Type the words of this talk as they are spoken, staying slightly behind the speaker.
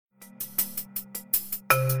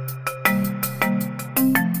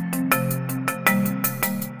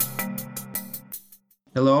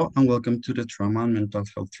Hello and welcome to the Trauma and Mental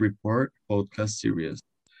Health Report podcast series.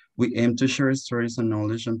 We aim to share stories and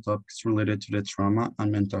knowledge on topics related to the trauma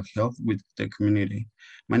and mental health with the community.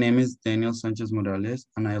 My name is Daniel Sanchez Morales,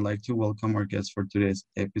 and I'd like to welcome our guest for today's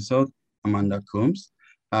episode, Amanda Coombs.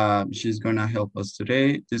 She's going to help us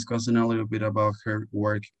today discussing a little bit about her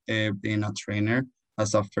work being a trainer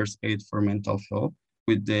as a first aid for mental health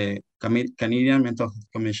with the Canadian Mental Health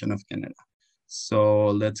Commission of Canada. So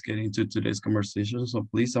let's get into today's conversation. So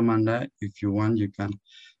please, Amanda, if you want, you can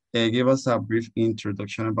give us a brief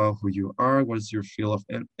introduction about who you are, what's your field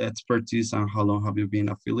of expertise, and how long have you been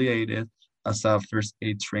affiliated as a first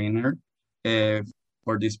aid trainer uh,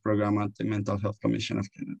 for this program at the Mental Health Commission of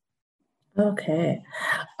Canada. Okay.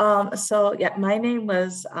 My name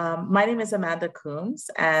is Amanda Coombs,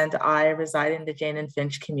 and I reside in the Jane and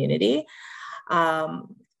Finch community.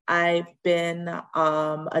 I've been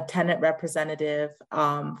a tenant representative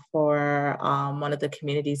for one of the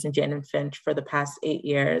communities in Jane and Finch for the past 8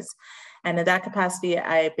 years. And in that capacity,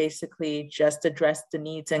 I basically just address the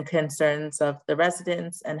needs and concerns of the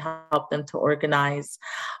residents and help them to organize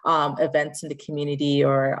events in the community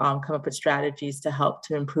or come up with strategies to help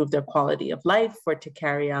to improve their quality of life or to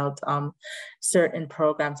carry out certain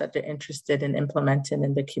programs that they're interested in implementing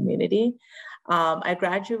in the community. I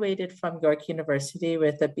graduated from York University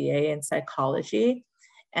with a BA in psychology,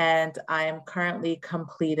 and I am currently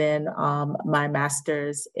completing my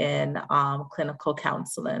master's in clinical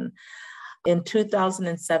counseling. In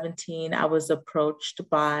 2017, I was approached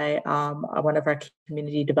by one of our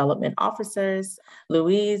community development officers,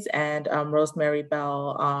 Louise and Rosemary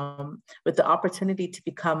Bell, with the opportunity to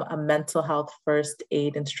become a mental health first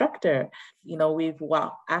aid instructor. You know, we've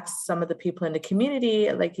asked some of the people in the community,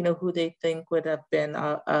 who they think would have been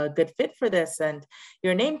a good fit for this. And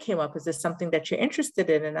your name came up. Is this something that you're interested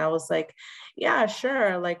in? And I was like, yeah,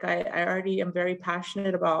 sure. I already am very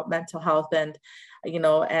passionate about mental health and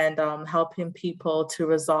helping people to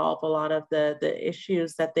resolve a lot of the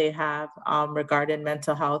issues that they have regarding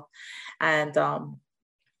mental health and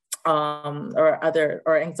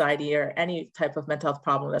or anxiety or any type of mental health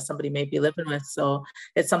problem that somebody may be living with. So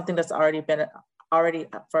it's something that's already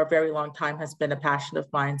for a very long time has been a passion of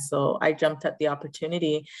mine. So I jumped at the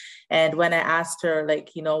opportunity. And when I asked her,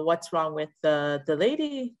 what's wrong with the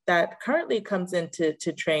lady that currently comes in to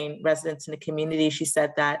train residents in the community, she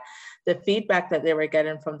said that the feedback that they were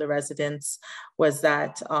getting from the residents was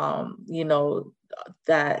that,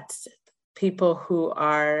 that people who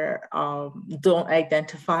are don't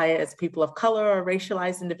identify as people of color or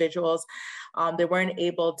racialized individuals, they weren't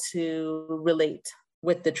able to relate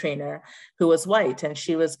with the trainer who was white. And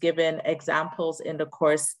she was given examples in the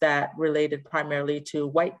course that related primarily to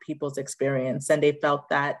white people's experience. And they felt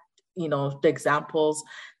that, the examples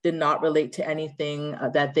did not relate to anything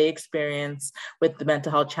that they experience with the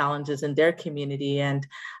mental health challenges in their community. And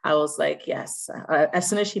I was like, yes. As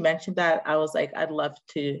soon as she mentioned that, I was like, I'd love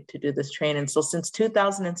to do this training. So since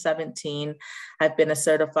 2017, I've been a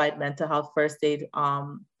certified mental health first aid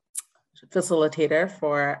facilitator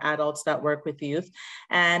for adults that work with youth.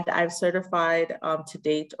 And I've certified to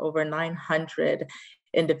date over 900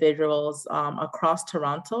 individuals across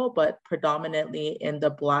Toronto, but predominantly in the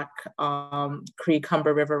Black Creek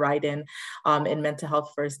Humber River Riding in mental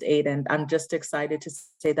health first aid. And I'm just excited to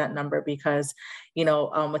say that number because,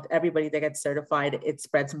 with everybody that gets certified, it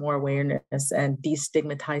spreads more awareness and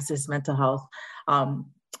destigmatizes mental health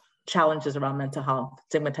challenges around mental health,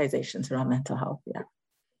 stigmatizations around mental health. Yeah.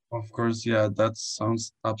 Of course, yeah, that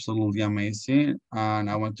sounds absolutely amazing. And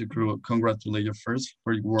I want to congratulate you first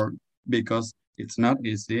for your work because it's not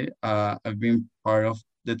easy. I've been part of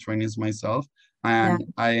the trainings myself and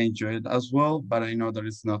I enjoy it as well, but I know that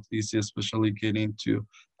it's not easy, especially getting to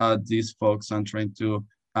these folks and trying to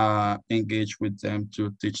engage with them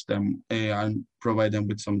to teach them and provide them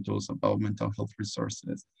with some tools about mental health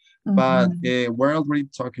resources. But we're already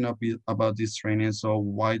talking a bit about this training, so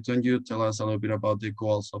why don't you tell us a little bit about the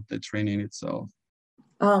goals of the training itself?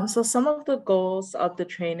 So some of the goals of the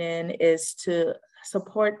training is to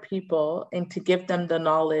support people and to give them the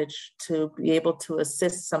knowledge to be able to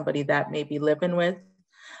assist somebody that may be living with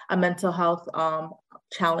a mental health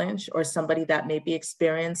challenge or somebody that may be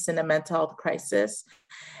experiencing a mental health crisis.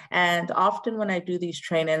 And often when I do these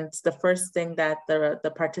trainings, the first thing that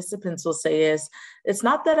the participants will say is, it's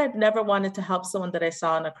not that I've never wanted to help someone that I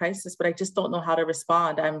saw in a crisis, but I just don't know how to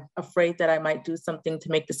respond. I'm afraid that I might do something to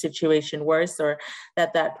make the situation worse, or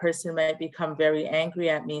that that person might become very angry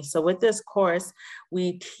at me. So with this course,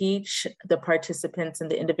 we teach the participants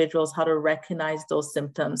and the individuals how to recognize those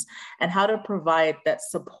symptoms and how to provide that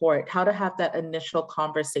support, how to have that initial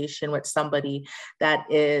conversation with somebody that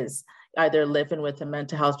is either living with a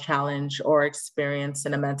mental health challenge or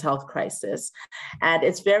experiencing a mental health crisis. And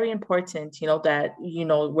it's very important, that,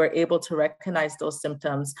 we're able to recognize those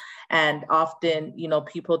symptoms. And often,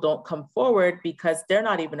 people don't come forward because they're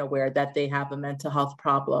not even aware that they have a mental health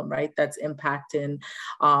problem, right? That's impacting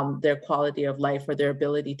their quality of life or their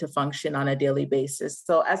ability to function on a daily basis.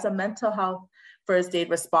 So as a mental health first aid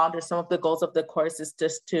responder, some of the goals of the course is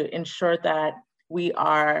just to ensure that we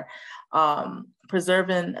are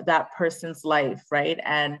preserving that person's life, right?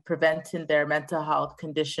 And preventing their mental health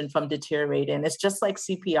condition from deteriorating. It's just like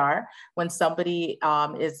CPR. When somebody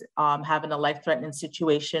is having a life-threatening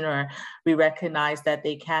situation, or we recognize that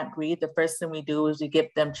they can't breathe, the first thing we do is we give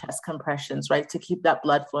them chest compressions, right? To keep that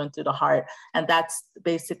blood flowing through the heart. And that's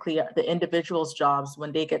basically the individual's jobs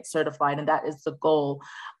when they get certified. And that is the goal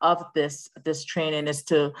of this training, is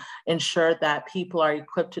to ensure that people are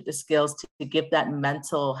equipped with the skills to give that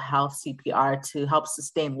mental health CPR to help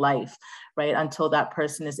sustain life, right, until that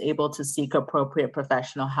person is able to seek appropriate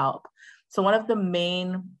professional help. So one of the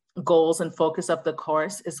main goals and focus of the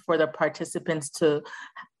course is for the participants to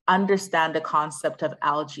understand the concept of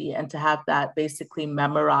ALGEE and to have that basically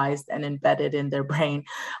memorized and embedded in their brain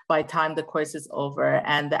by the time the course is over.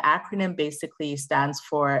 And the acronym basically stands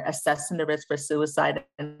for Assessing the Risk for Suicide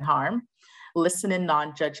and Harm, Listening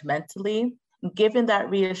Non-Judgmentally, Giving that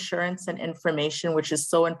reassurance and information, which is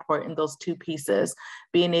so important, those two pieces,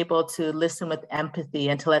 being able to listen with empathy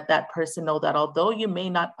and to let that person know that although you may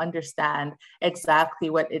not understand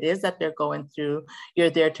exactly what it is that they're going through,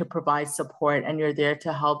 you're there to provide support and you're there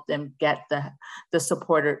to help them get the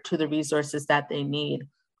support or to the resources that they need.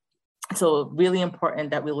 So really important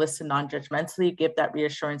that we listen non-judgmentally, give that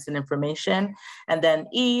reassurance and information. And then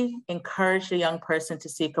E, encourage the young person to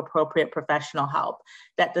seek appropriate professional help.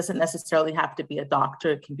 That doesn't necessarily have to be a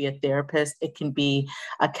doctor. It can be a therapist. It can be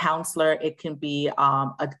a counselor. It can be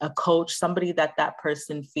a coach, somebody that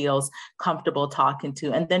person feels comfortable talking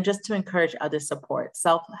to. And then just to encourage other support,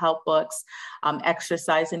 self-help books,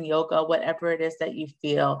 exercise and yoga, whatever it is that you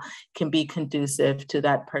feel can be conducive to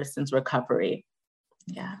that person's recovery.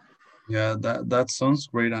 Yeah. Yeah, that sounds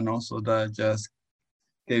great. And also that just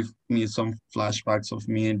gave me some flashbacks of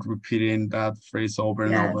me repeating that phrase over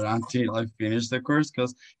and over until I finished the course,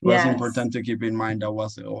 because it was important to keep in mind that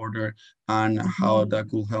was the order and how that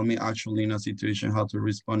could help me actually in a situation, how to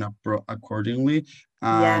respond accordingly,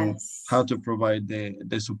 and how to provide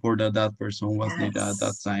the support that person was needed at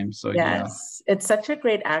that time. So it's such a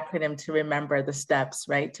great acronym to remember the steps,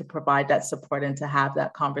 right? To provide that support and to have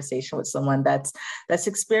that conversation with someone that's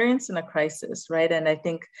experiencing a crisis, right? And I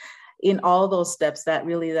think in all those steps, that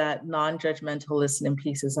non-judgmental listening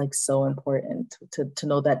piece is like so important to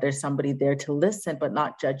know that there's somebody there to listen, but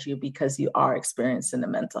not judge you because you are experiencing a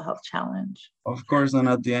mental health challenge. Of course, and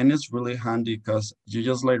at the end, it's really handy because you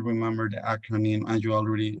just like remember the acronym and you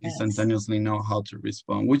already instantaneously know how to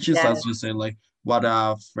respond, which is, as you say, like what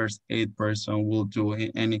a first aid person will do in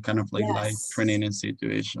any kind of like life training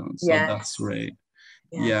situation. So that's great.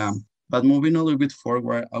 Yeah, but moving a little bit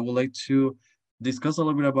forward, I would like to discuss a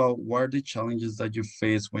little bit about what are the challenges that you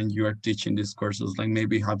face when you are teaching these courses. Like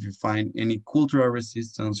maybe have you find any cultural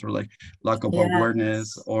resistance or like lack of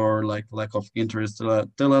awareness or like lack of interest?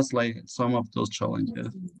 Tell us like some of those challenges.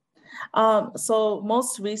 So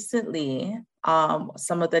most recently,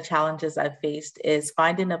 some of the challenges I've faced is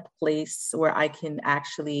finding a place where I can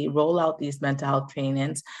actually roll out these mental health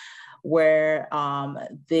trainings where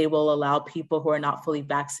they will allow people who are not fully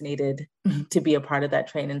vaccinated to be a part of that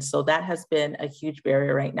training. So that has been a huge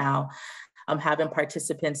barrier right now. Having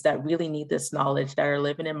participants that really need this knowledge, that are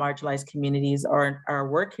living in marginalized communities or are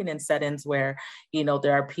working in settings where,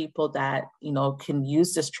 there are people that, can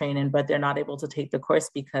use this training, but they're not able to take the course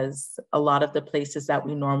because a lot of the places that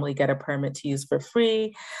we normally get a permit to use for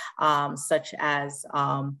free, such as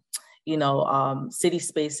city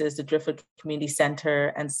spaces, the Driftwood Community Center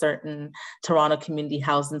and certain Toronto community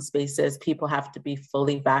housing spaces, people have to be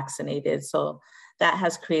fully vaccinated. So that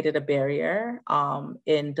has created a barrier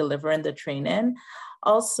in delivering the training.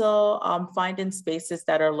 Also, finding spaces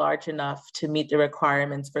that are large enough to meet the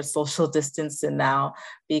requirements for social distancing now,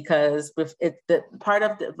 because part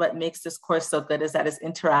of what makes this course so good is that it's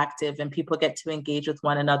interactive and people get to engage with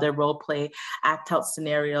one another, role play, act out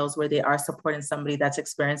scenarios where they are supporting somebody that's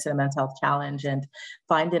experiencing a mental health challenge, and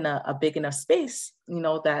finding a big enough space,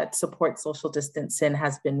 that supports social distancing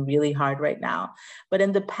has been really hard right now. But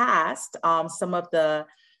in the past, some of the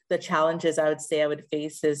challenges I would say I would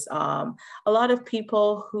face is a lot of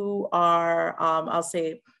people who are, I'll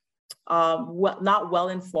say, not well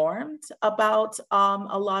informed about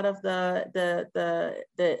a lot of the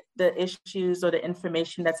issues or the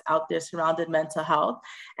information that's out there surrounding mental health.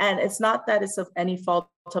 And it's not that it's of any fault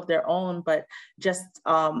of their own, but just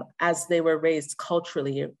as they were raised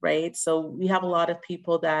culturally, right? So we have a lot of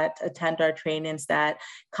people that attend our trainings that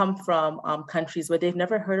come from countries where they've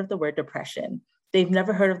never heard of the word depression. They've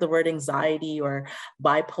never heard of the word anxiety or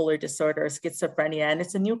bipolar disorder or schizophrenia, and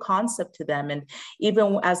it's a new concept to them. And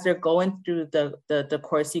even as they're going through the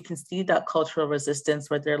course, you can see that cultural resistance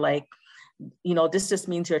where they're like, this just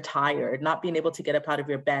means you're tired, not being able to get up out of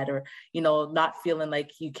your bed, or, not feeling like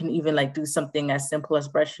you can even do something as simple as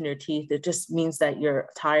brushing your teeth. It just means that you're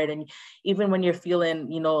tired. And even when you're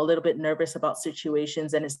feeling, a little bit nervous about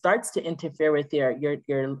situations and it starts to interfere with your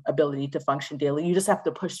ability to function daily, you just have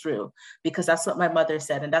to push through, because that's what my mother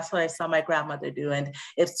said. And that's what I saw my grandmother do. And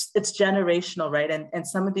it's generational, right? And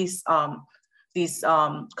some of these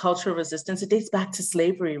cultural resistance, it dates back to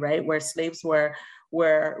slavery, right? Where slaves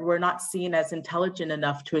were not seen as intelligent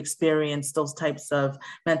enough to experience those types of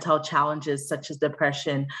mental challenges such as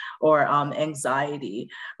depression or anxiety,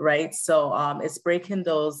 right? So it's breaking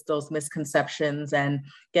those misconceptions and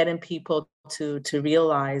getting people to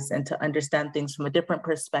realize and to understand things from a different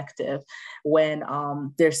perspective when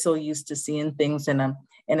they're so used to seeing things in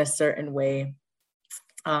a certain way.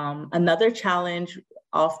 Another challenge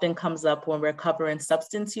often comes up when we're covering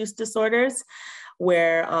substance use disorders,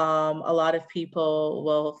 where a lot of people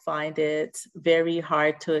will find it very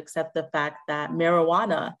hard to accept the fact that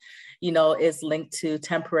marijuana, is linked to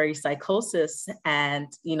temporary psychosis. And,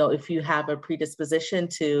 if you have a predisposition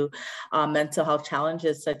to mental health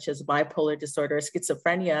challenges such as bipolar disorder, or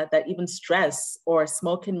schizophrenia, that even stress or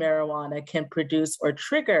smoking marijuana can produce or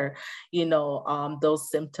trigger,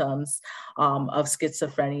 those symptoms of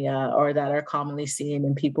schizophrenia, or that are commonly seen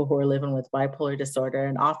in people who are living with bipolar disorder.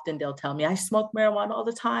 And often they'll tell me, I smoke marijuana all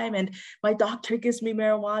the time and my doctor gives me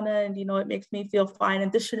marijuana and, it makes me feel fine.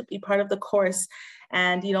 And this shouldn't be part of the course.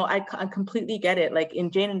 And, I completely get it. Like in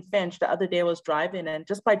Jane and Finch, the other day I was driving, and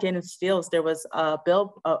just by Jane and Steele's, there was a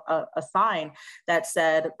sign that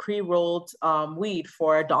said pre-rolled weed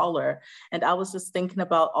for $1. And I was just thinking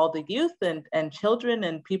about all the youth and children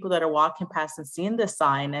and people that are walking past and seeing this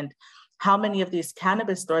sign, and how many of these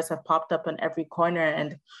cannabis stores have popped up on every corner.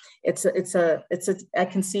 And I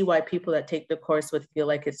can see why people that take the course would feel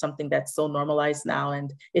like it's something that's so normalized now,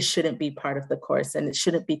 and it shouldn't be part of the course, and it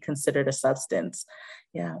shouldn't be considered a substance.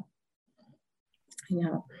 Yeah.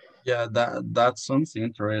 Yeah, that sounds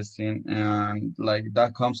interesting, and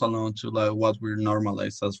that comes along to what we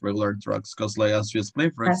normalize as regular drugs, because as you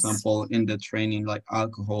explained, for example, in the training,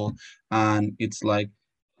 alcohol, and it's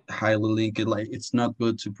highly linked, it's not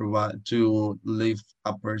good to leave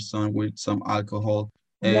a person with some alcohol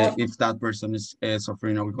if that person is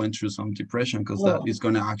suffering or going through some depression, because that is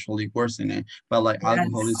going to actually worsen it. But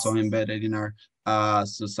alcohol is so embedded in our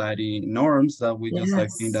society norms that we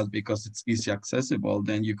just think that because it's easy accessible,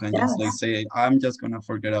 then you can just say, I'm just gonna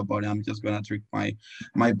forget about it, I'm just gonna drink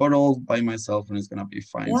my bottle by myself and it's gonna be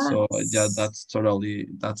fine. So yeah, that's absolutely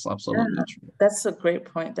true. That's a great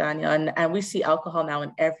point, Daniel. And we see alcohol now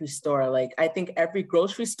in every store. I think every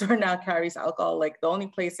grocery store now carries alcohol. The only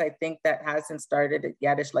place I think that hasn't started it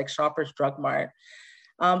yet is Shoppers Drug Mart.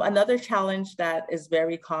 Another challenge that is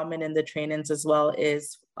very common in the trainings as well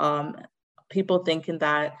is people thinking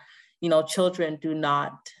that, children do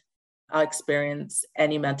not experience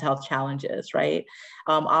any mental health challenges, right?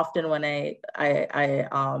 Often when I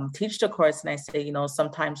teach the course and I say,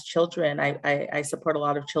 sometimes children, I support a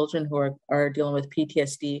lot of children who are dealing with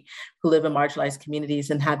PTSD, who live in marginalized communities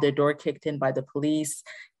and had their door kicked in by the police,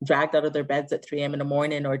 dragged out of their beds at 3 a.m. in the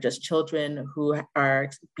morning, or just children who are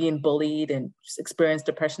being bullied and experience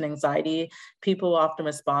depression, anxiety. People often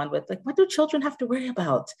respond with what do children have to worry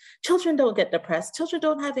about? Children don't get depressed. Children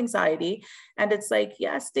don't have anxiety. And it's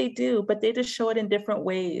yes, they do, but they just show it in different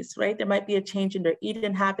ways, right? There might be a change in their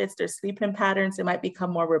eating habits, their sleeping patterns. They might become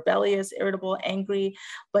more rebellious, irritable, angry,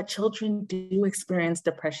 but children do experience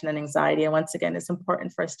depression and anxiety. And once again, it's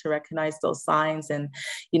important for us to recognize those signs and,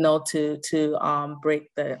 to break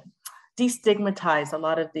destigmatize a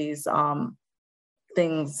lot of these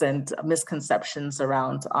things and misconceptions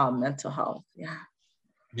around mental health. Yeah.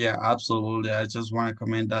 Yeah, absolutely. I just want to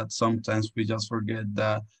comment that sometimes we just forget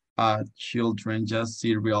that children just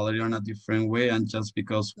see reality on a different way, and just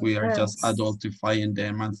because we are just Yes. adultifying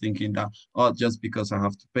them and thinking that, oh, just because I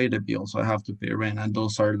have to pay the bills, I have to pay rent, and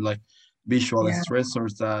those are like visual Yeah.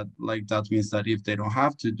 stressors that like that means that if they don't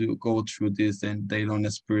have to go through this, then they don't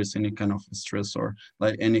experience any kind of stress or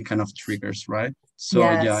like any kind of triggers, right? So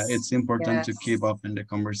yeah, Yes. it's important to keep Yes. up in the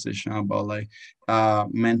conversation about like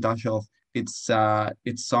mental health. It's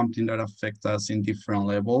something that affects us in different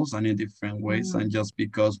levels and in different ways. And Mm-hmm. just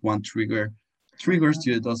because one trigger triggers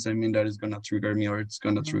you doesn't mean that it's gonna trigger me or it's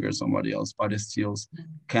gonna trigger somebody else, but it still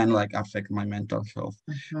can like affect my mental health.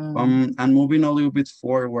 Mm-hmm. And moving a little bit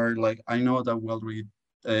forward, like I know that we already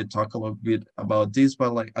talk a little bit about this,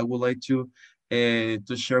 but like I would like to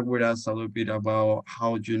share with us a little bit about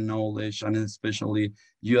how you knowledge, and especially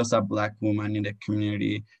you as a Black woman in the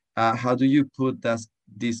community, how do you put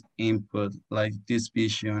this input, like this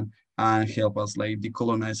vision, and help us like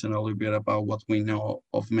decolonizing a little bit about what we know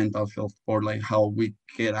of mental health, or like how we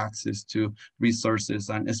get access to resources,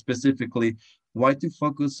 and specifically why to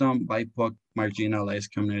focus on BIPOC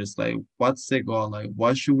marginalized communities? Like, what's the goal? Like,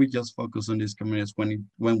 why should we just focus on these communities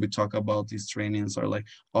when we talk about these trainings or like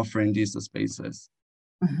offering these spaces?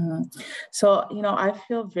 Mm-hmm. So, I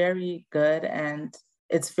feel very good, and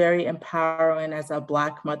it's very empowering as a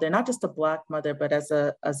Black mother, not just a Black mother, but as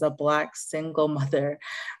a Black single mother,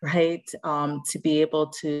 right? To be able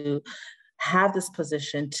to have this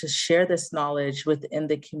position to share this knowledge within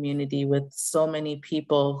the community with so many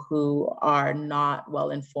people who are not well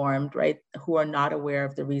informed, right? Who are not aware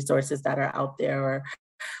of the resources that are out there,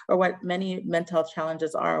 or what many mental health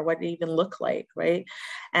challenges are, or what they even look like, right?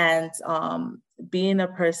 And being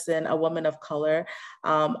a woman of color,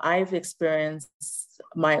 I've experienced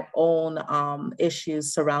my own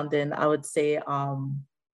issues surrounding, I would say,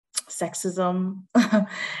 sexism,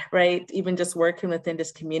 right? Even just working within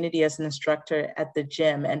this community as an instructor at the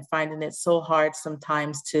gym, and finding it so hard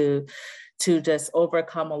sometimes to just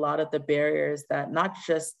overcome a lot of the barriers that not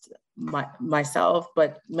just myself,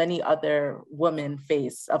 but many other women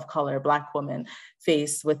of color, Black women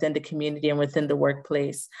face within the community and within the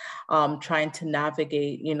workplace, trying to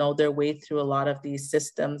navigate, their way through a lot of these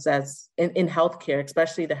systems as in healthcare,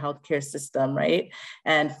 especially the healthcare system, right?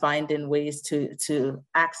 And finding ways to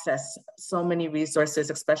access so many resources,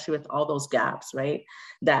 especially with all those gaps, right?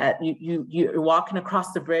 That you're walking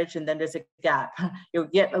across the bridge and then there's a gap. You'll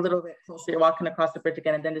get a little bit closer, you're walking across the bridge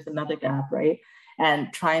again, and then there's another gap, right?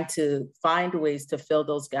 And trying to find ways to fill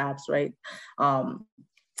those gaps, right?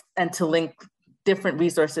 And to link different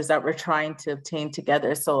resources that we're trying to obtain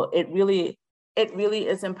together. So it really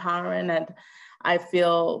is empowering, and I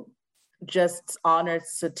feel just honored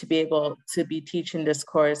to be able to be teaching this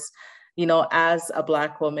course, as a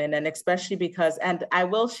Black woman. And especially because, and I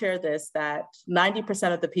will share this, that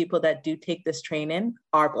 90% of the people that do take this training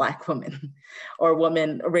are Black women or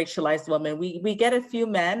racialized women. We get a few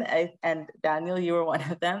men, and Daniel, you were one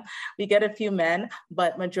of them. We get a few men,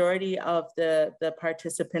 but majority of the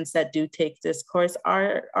participants that do take this course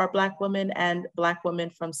are Black women, and Black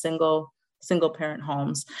women from single parent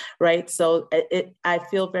homes, right? So I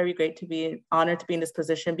feel very great to be honored to be in this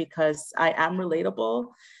position, because I am relatable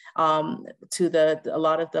to a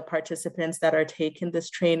lot of the participants that are taking this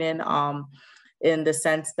training, in the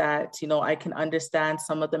sense that, I can understand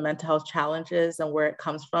some of the mental health challenges and where it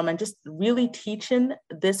comes from, and just really teaching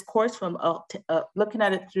this course from looking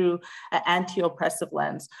at it through an anti-oppressive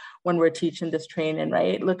lens when we're teaching this training,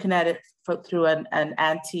 right? Looking at it through an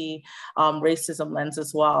anti-racism lens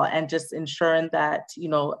as well, and just ensuring that,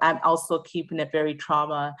 I'm also keeping it very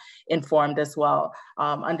trauma informed as well,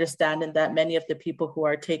 understanding that many of the people who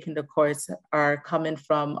are taking the course are coming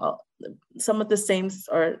from some of the same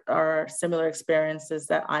or similar experiences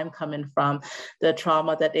that I'm coming from, the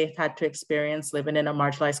trauma that they've had to experience living in a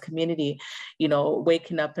marginalized community,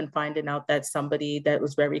 waking up and finding out that somebody that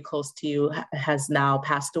was very close to you has now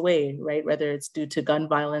passed away, right? Whether it's due to gun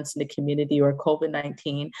violence in the community or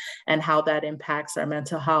COVID-19, and how that impacts our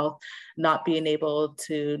mental health, not being able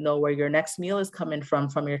to know where your next meal is coming from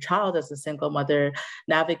your child as a single mother,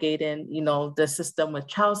 navigating, the system with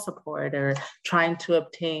child support, or trying to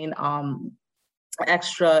obtain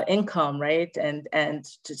extra income, right? And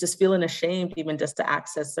to just feeling ashamed even just to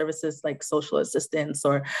access services like social assistance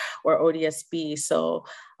or ODSP. So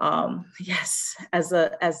yes, as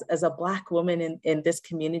a Black woman in this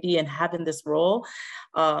community and having this role,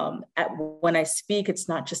 when I speak, it's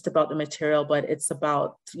not just about the material, but it's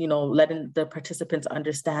about, letting the participants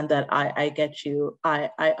understand that I get you, I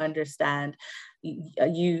understand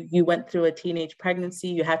you went through a teenage pregnancy,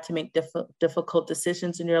 you had to make difficult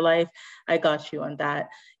decisions in your life. I got you on that.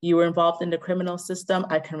 You were involved in the criminal system.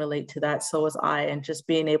 I can relate to that. So was I. And just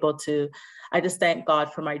being able to, I just thank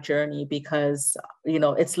God for my journey, because, you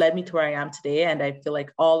know, it's led me to where I am today. And I feel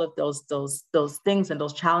like all of those things and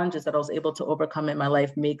those challenges that I was able to overcome in my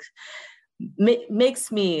life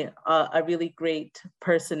makes me a really great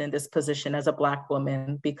person in this position as a Black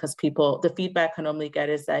woman, because the feedback I normally get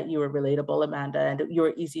is that you were relatable, Amanda, and you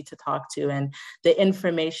were easy to talk to. And the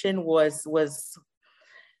information was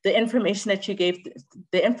the information that you gave,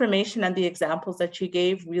 the information and the examples that you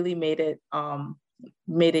gave really made it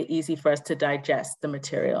easy for us to digest the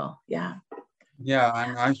material. Yeah. Yeah,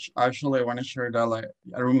 and actually I want to share that, like,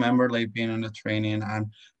 I remember like being in the training and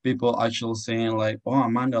people actually saying like, oh,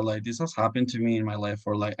 Amanda, like this has happened to me in my life,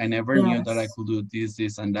 or like I never knew that I Yes. could do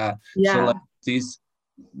this and that. So Yeah. like this,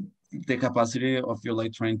 the capacity of you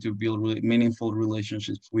like trying to build really meaningful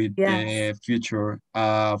relationships with Yes. the future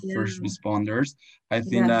first Yeah. responders, I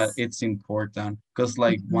think that Yes. it's important because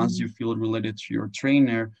like once Mhm. you feel related to your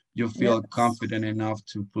trainer, you feel Yes. confident enough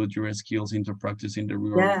to put your skills into practice in the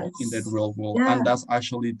Yes. real world, and Yeah. that's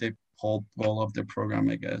actually the whole goal of the program,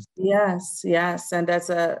 I guess. Yes, yes. And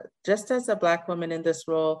just as a Black woman in this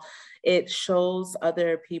role, it shows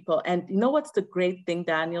other people. And you know what's the great thing,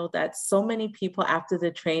 Daniel, that so many people after the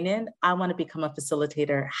training, I want to become a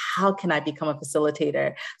facilitator. How can I become a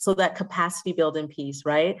facilitator? So that capacity building piece,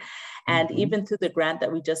 right? And Mhm. even through the grant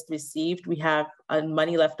that we just received, we have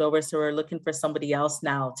money left over. So we're looking for somebody else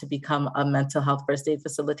now to become a mental health first aid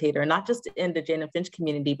facilitator, not just in the Jane and Finch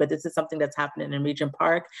community, but this is something that's happening in Regent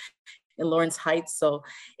Park, in Lawrence Heights. So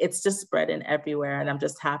it's just spreading everywhere. And I'm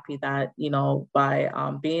just happy that, you know, by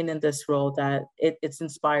being in this role, that it's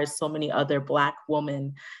inspired so many other Black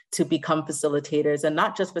women to become facilitators, and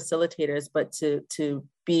not just facilitators, but to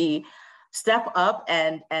be step up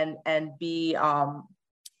and be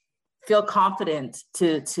feel confident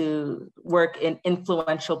to work in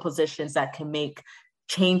influential positions that can make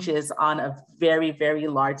changes on a very, very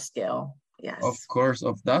large scale. Of Yes. course,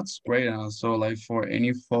 that's great. And so like for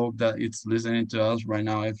any folk that it's listening to us right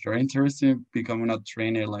now, if you're interested in becoming a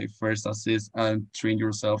trainer, like first assist and train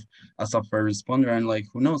yourself as a first responder, and like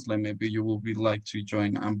who knows, like maybe you will be like to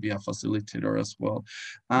join and be a facilitator as well.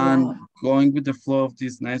 And Yeah. going with the flow of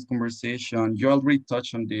this nice conversation, you already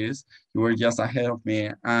touched on this. You were just ahead of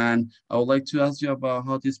me. And I would like to ask you about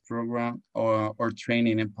how this program or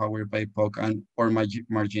training empowered BIPOC and or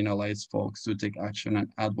marginalized folks to take action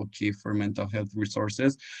and advocate for mental health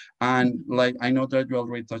resources. And like I know that you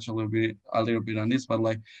already touched a little bit on this, but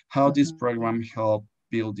like how this Mhm. program help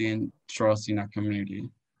building trust in a community.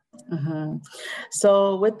 Mhm.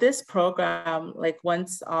 So with this program, like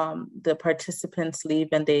once the participants leave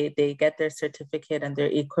and they get their certificate and they're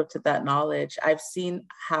equipped with that knowledge, I've seen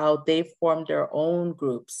how they form their own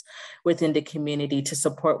groups within the community to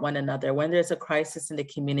support one another. When there's a crisis in the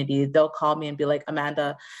community, they'll call me and be like,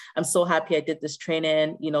 Amanda, I'm so happy I did this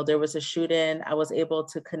training. You know, there was a shooting. I was able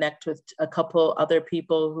to connect with a couple other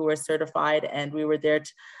people who were certified, and we were there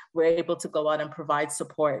to, we're able to go out and provide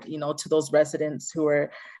support, you know, to those residents who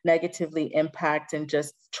are negatively impacted and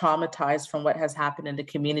just traumatized from what has happened in the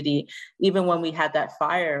community. Even when we had that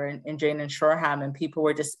fire in Jane and Shoreham and people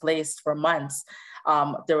were displaced for months,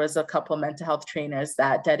 there was a couple of mental health trainers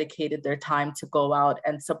that dedicated their time to go out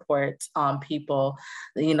and support people,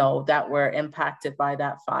 you know, that were impacted by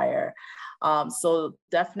that fire. So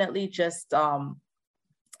definitely just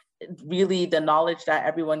really the knowledge that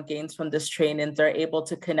everyone gains from this training, they're able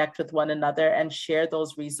to connect with one another and share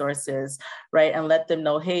those resources, right? And let them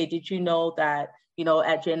know, hey, did you know that, you know,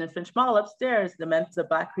 at Jane and Finch Mall upstairs, the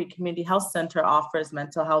Black Creek Community Health Center offers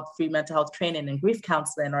mental health, free mental health training and grief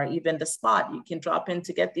counseling, or even the Spot, you can drop in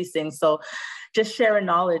to get these things. So just sharing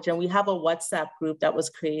knowledge. And we have a WhatsApp group that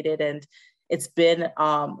was created, and it's been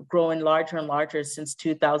growing larger and larger since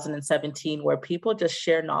 2017, where people just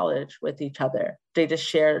share knowledge with each other. They just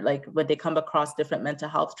share, like when they come across different mental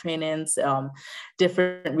health trainings,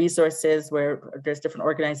 different resources where there's different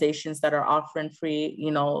organizations that are offering free,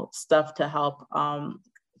 you know, stuff to help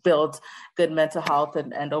build good mental health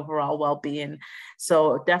and overall well-being.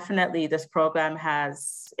 So definitely this program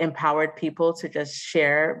has empowered people to just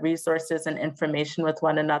share resources and information with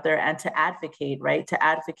one another and to advocate, right? To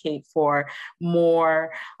advocate for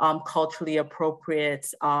more culturally appropriate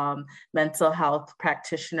mental health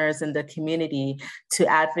practitioners in the community, to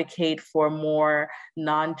advocate for more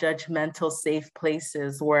non-judgmental safe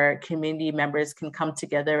places where community members can come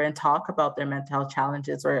together and talk about their mental health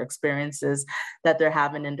challenges or experiences that they're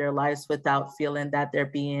having in their lives without feeling that they're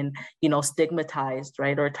being, you know, stigmatized,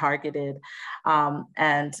 right, or targeted.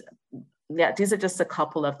 And yeah, these are just a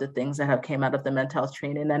couple of the things that have came out of the mental health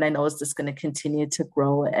training. And I know it's just going to continue to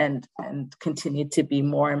grow and continue to be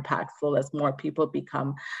more impactful as more people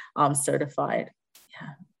become certified. Yeah.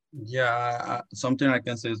 Yeah, something I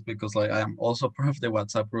can say is because like I'm also part of the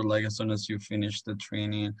WhatsApp group. Like as soon as you finish the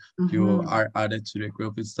training, you Mm-hmm. are added to the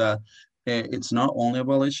group. It's that it's not only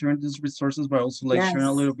about like sharing these resources, but also like sharing a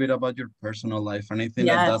Yes. little bit about your personal life. And I think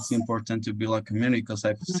that that's Yes. important to build a community because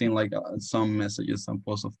I've seen Mhm. like some messages, some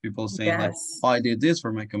posts of people saying like, Yes. "Oh, I did this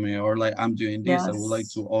for my community," or like, "I'm doing this. I would like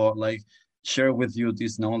Yes. to," or like share with you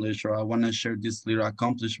this knowledge, or I want to share this little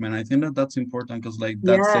accomplishment. I think that that's important because like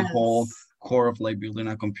that's the whole Yes. core of like building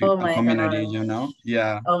Oh a my community, God. you know?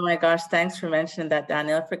 Yeah. Oh my gosh, thanks for mentioning that,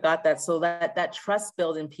 Daniel. I forgot that. So that trust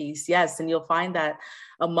building piece, yes, and you'll find that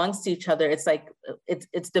amongst each other, it's like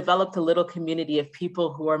it's developed a little community of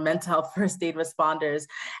people who are mental health first aid responders,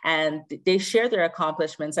 and they share their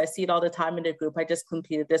accomplishments. I see it all the time in the group. I just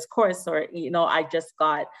completed this course, or I just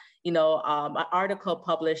got an article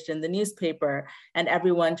published in the newspaper, and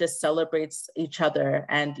everyone just celebrates each other,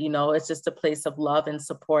 and it's just a place of love and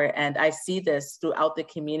support. And I see this throughout the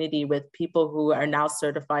community with people who are now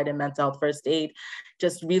certified in mental health first aid,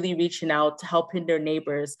 just really reaching out, helping their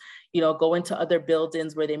neighbors, go into other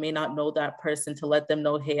buildings where they may not know that person, to let them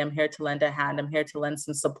know, hey, I'm here to lend a hand, I'm here to lend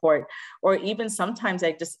some support. Or even sometimes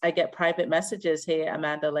I get private messages, hey,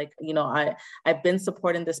 Amanda, like, I've been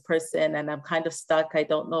supporting this person and I'm kind of stuck. I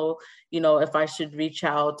don't know, if I should reach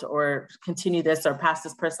out or continue this or pass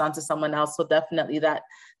this person on to someone else. So definitely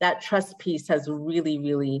that trust piece has really,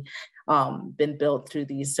 really been built through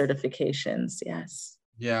these certifications. Yes.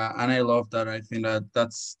 Yeah, and I love that. I think that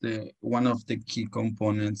that's the one of the key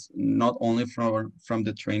components, not only from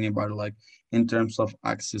the training, but like in terms of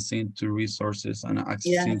accessing to resources and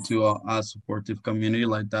accessing Yes. to a supportive community,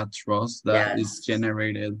 like that trust that is Yes.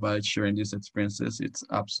 generated by sharing these experiences. It's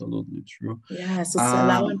absolutely true. Yes. It's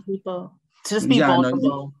allowing Um, people to just be yeah, no,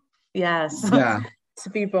 vulnerable. Yes. yeah, To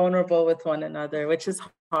be vulnerable with one another, which is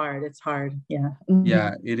hard. It's hard. Yeah.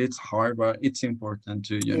 yeah, it is hard, but it's important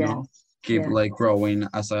to, Yes. keep Yeah. like growing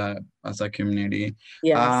as a community.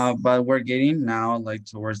 Yes. But we're getting now like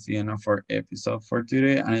towards the end of our episode for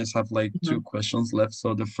today, and I just have like two Mhm. questions left.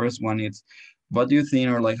 So the first one is, what do you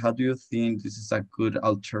think, or like how do you think this is a good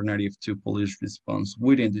alternative to police response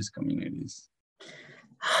within these communities?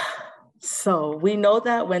 So we know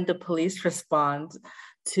that when the police respond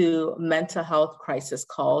to mental health crisis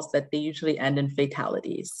calls, that they usually end in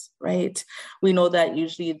fatalities, right? We know that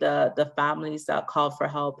usually the families that call for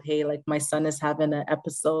help, hey, like my son is having an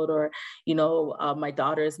episode, or my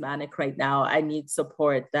daughter is manic right now, I need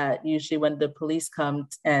support. That usually when the police come,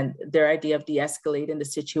 and their idea of de-escalating the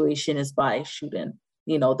situation is by shooting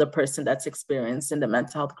the person that's experiencing the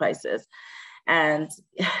mental health crisis. And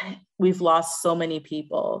we've lost so many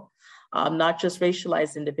people, not just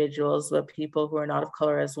racialized individuals, but people who are not of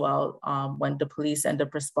color as well, when the police end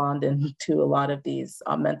up responding to a lot of these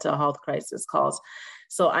mental health crisis calls.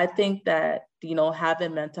 So I think that,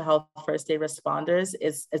 having mental health first aid responders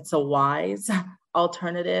it's a wise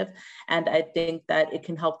alternative. And I think that it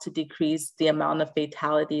can help to decrease the amount of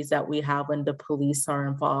fatalities that we have when the police are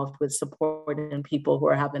involved with supporting people who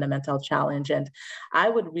are having a mental challenge. And I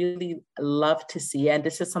would really love to see, and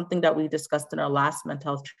this is something that we discussed in our last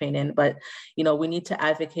mental health training, but we need to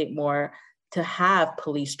advocate more to have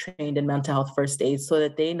police trained in mental health first aid so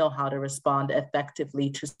that they know how to respond effectively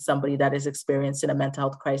to somebody that is experiencing a mental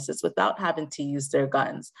health crisis without having to use their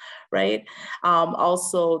guns, right?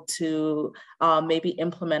 Also to maybe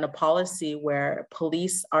implement a policy where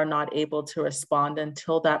police are not able to respond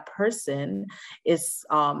until that person is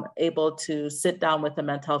able to sit down with a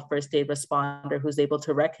mental health first aid responder who's able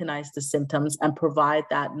to recognize the symptoms and provide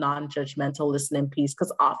that non-judgmental listening piece.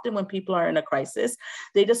 Because often when people are in a crisis,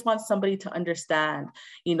 they just want somebody to understand,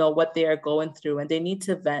 what they are going through, and they need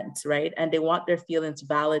to vent, right? And they want their feelings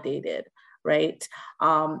validated, right?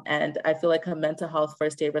 And I feel like a mental health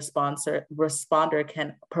first aid responder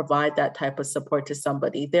can provide that type of support to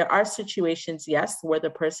somebody. There are situations, yes, where the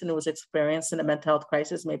person who is experiencing a mental health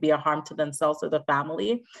crisis may be a harm to themselves or the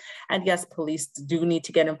family. And yes, police do need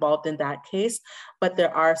to get involved in that case. But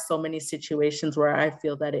there are so many situations where I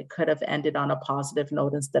feel that it could have ended on a positive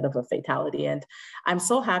note instead of a fatality. And I'm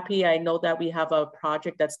so happy. I know that we have a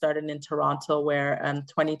project that started in Toronto where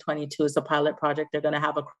 2022 is a pilot project. They're going to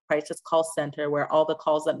have a crisis call center where all the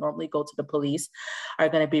calls that normally go to the police are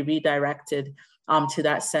going to be redirected to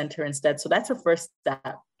that center instead. So that's a first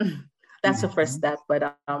step. That's the first Mhm. step.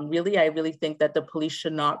 But really, I really think that the police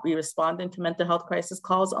should not be responding to mental health crisis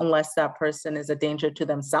calls unless that person is a danger to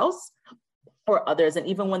themselves or others. And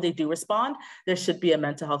even when they do respond, there should be a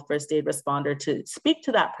mental health first aid responder to speak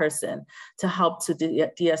to that person to help to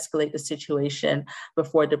de-escalate the situation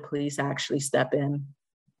before the police actually step in.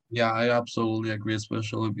 Yeah, I absolutely agree,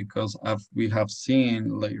 especially because we have seen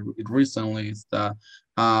like recently is that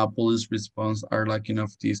police response are lacking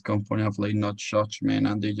of this component of like not judgment,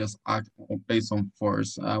 and they just act based on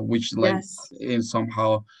force, which like Yes. in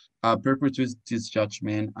somehow perpetuates this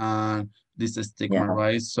judgment and this stigma, Yeah.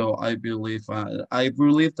 right? So I believe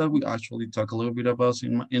that we actually talk a little bit about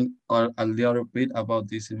a little bit about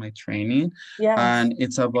this in my training, Yes. and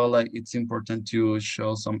it's about like it's important to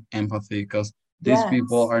show some empathy because these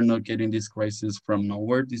people Yes. are not getting this crisis from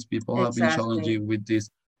nowhere. These people have been Exactly. challenging with these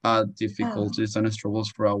Yeah. difficulties and struggles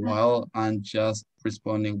for a while, and just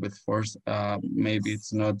responding with force, maybe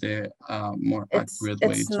it's not the more accurate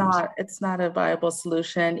way to respond. It's not a viable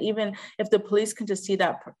solution. Even if the police can just see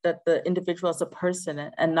that the individual as a person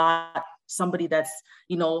and not somebody that's,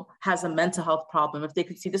 you know, has a mental health problem. If they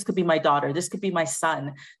could see, this could be my daughter, this could be my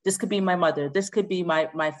son, this could be my mother, this could be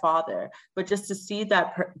my father, but just to see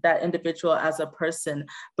that individual as a person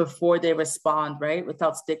before they respond, right,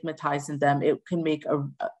 without stigmatizing them, it can make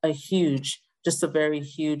a huge, just a very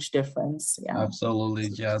huge difference. Yeah. Absolutely,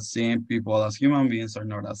 yeah. Seeing people as human beings or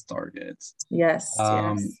not as targets. Yes.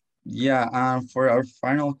 Um, Yes. yeah, and for our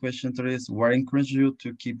final question today is, what encourages you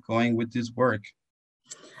to keep going with this work?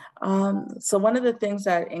 So one of the things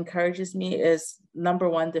that encourages me is, number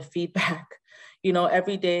one, the feedback. You know,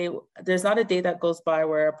 every day, there's not a day that goes by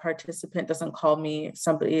where a participant doesn't call me,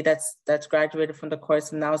 somebody that's graduated from the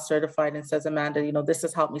course and now certified, and says, Amanda, you know, this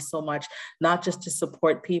has helped me so much, not just to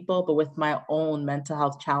support people, but with my own mental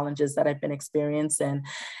health challenges that I've been experiencing.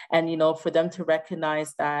 And, you know, for them to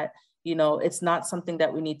recognize that, you know, it's not something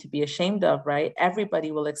that we need to be ashamed of, right?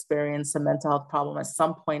 Everybody will experience a mental health problem at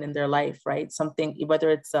some point in their life, right? Something, whether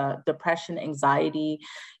it's depression, anxiety,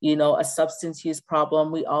 you know, a substance use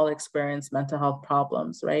problem, we all experience mental health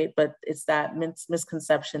problems, right? But it's that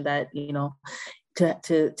misconception that, you know,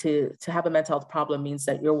 to have a mental health problem means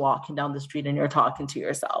that you're walking down the street and you're talking to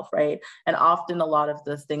yourself, right? And often a lot of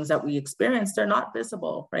the things that we experience, they're not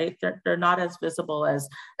visible, right? They're not as visible as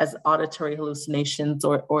auditory hallucinations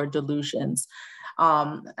or delusions.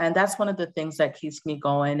 And that's one of the things that keeps me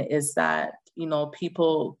going, is that, you know,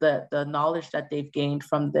 people, the knowledge that they've gained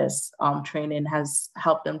from this training has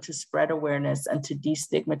helped them to spread awareness and to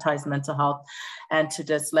destigmatize mental health, and to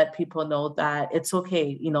just let people know that it's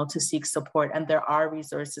okay, you know, to seek support. And there are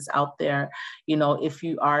resources out there, you know, if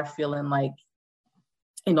you are feeling like,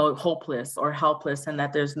 you know, hopeless or helpless and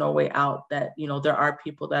that there's no way out, that, you know, there are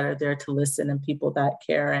people that are there to listen and people that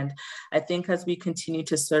care. And I think as we continue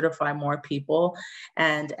to certify more people,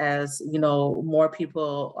 and as, you know, more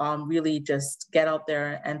people really just get out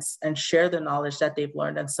there and share the knowledge that they've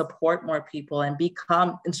learned and support more people and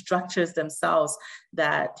become instructors themselves,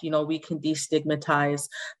 that, you know, we can destigmatize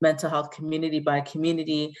mental health community by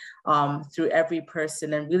community, through every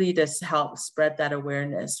person, and really just help spread that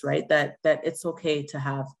awareness, right? That it's okay to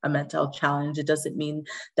have a mental health challenge. It doesn't mean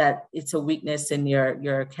that it's a weakness in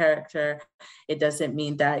your character. It doesn't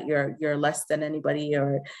mean that you're less than anybody,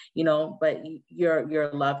 or, you know, but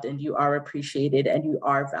you're loved and you are appreciated and you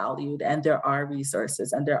are valued, and there are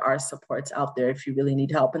resources and there are supports out there if you really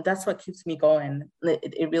need help. And that's what keeps me going.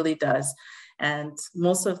 It really does. And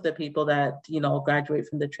most of the people that, you know, graduate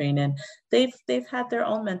from the training, they've had their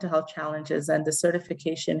own mental health challenges, and the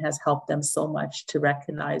certification has helped them so much to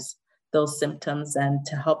recognize those symptoms and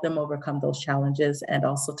to help them overcome those challenges, and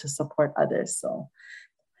also to support others. So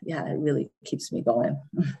yeah, it really keeps me going.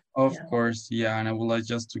 Of Yeah. course, yeah, and I would like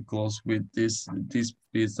just to close with this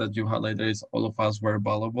piece that you highlighted is, all of us were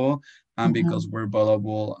valuable, and because we're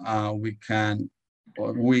valuable, we can,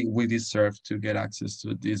 or we deserve to get access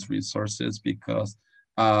to these resources, because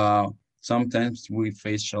sometimes we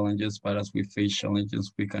face challenges, but as we face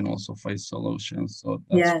challenges, we can also face solutions. So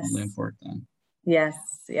that's really Yes. important. Yes.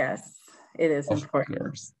 Yes. It is Of important.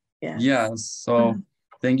 course. Yes. Yeah, so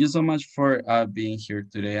thank you so much for being here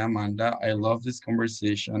today, Amanda. I love this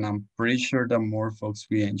conversation. I'm pretty sure that more folks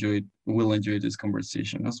will enjoy this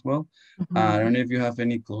conversation as well. I don't know if you have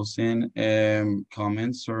any closing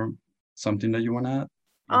comments or something that you want to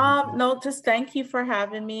add. No, just thank you for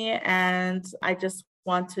having me. And I just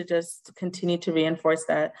want to just continue to reinforce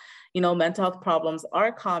that, you know, mental health problems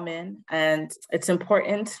are common, and it's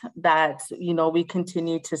important that, you know, we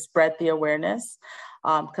continue to spread the awareness,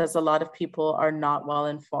 because a lot of people are not well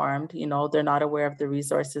informed, you know, they're not aware of the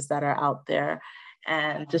resources that are out there.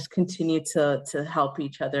 and just continue to help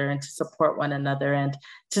each other and to support one another, and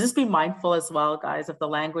to just be mindful as well, guys, of the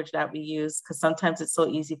language that we use, because sometimes it's so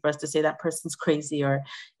easy for us to say that person's crazy, or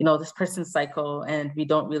this person's psycho, and we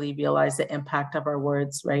don't really realize the impact of our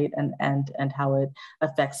words, right? And how it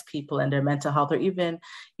affects people and their mental health, or even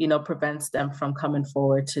prevents them from coming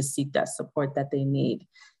forward to seek that support that they need.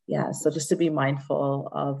 Yeah, so just to be mindful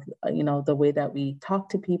of, the way that we talk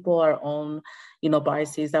to people, our own,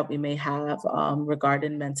 biases that we may have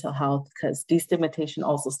regarding mental health, because destigmatization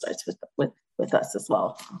also starts with us as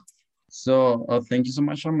well. So thank you so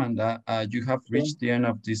much, Amanda. You have reached the end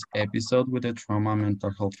of this episode with the Trauma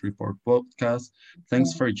Mental Health Report podcast.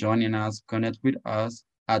 Thanks for joining us. Connect with us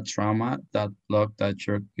at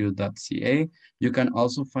trauma.blog.yorku.ca. You can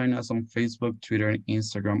also find us on Facebook, Twitter,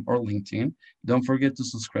 Instagram, or LinkedIn. Don't forget to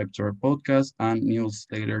subscribe to our podcast and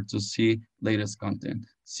newsletter to see latest content.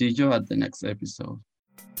 See you at the next episode.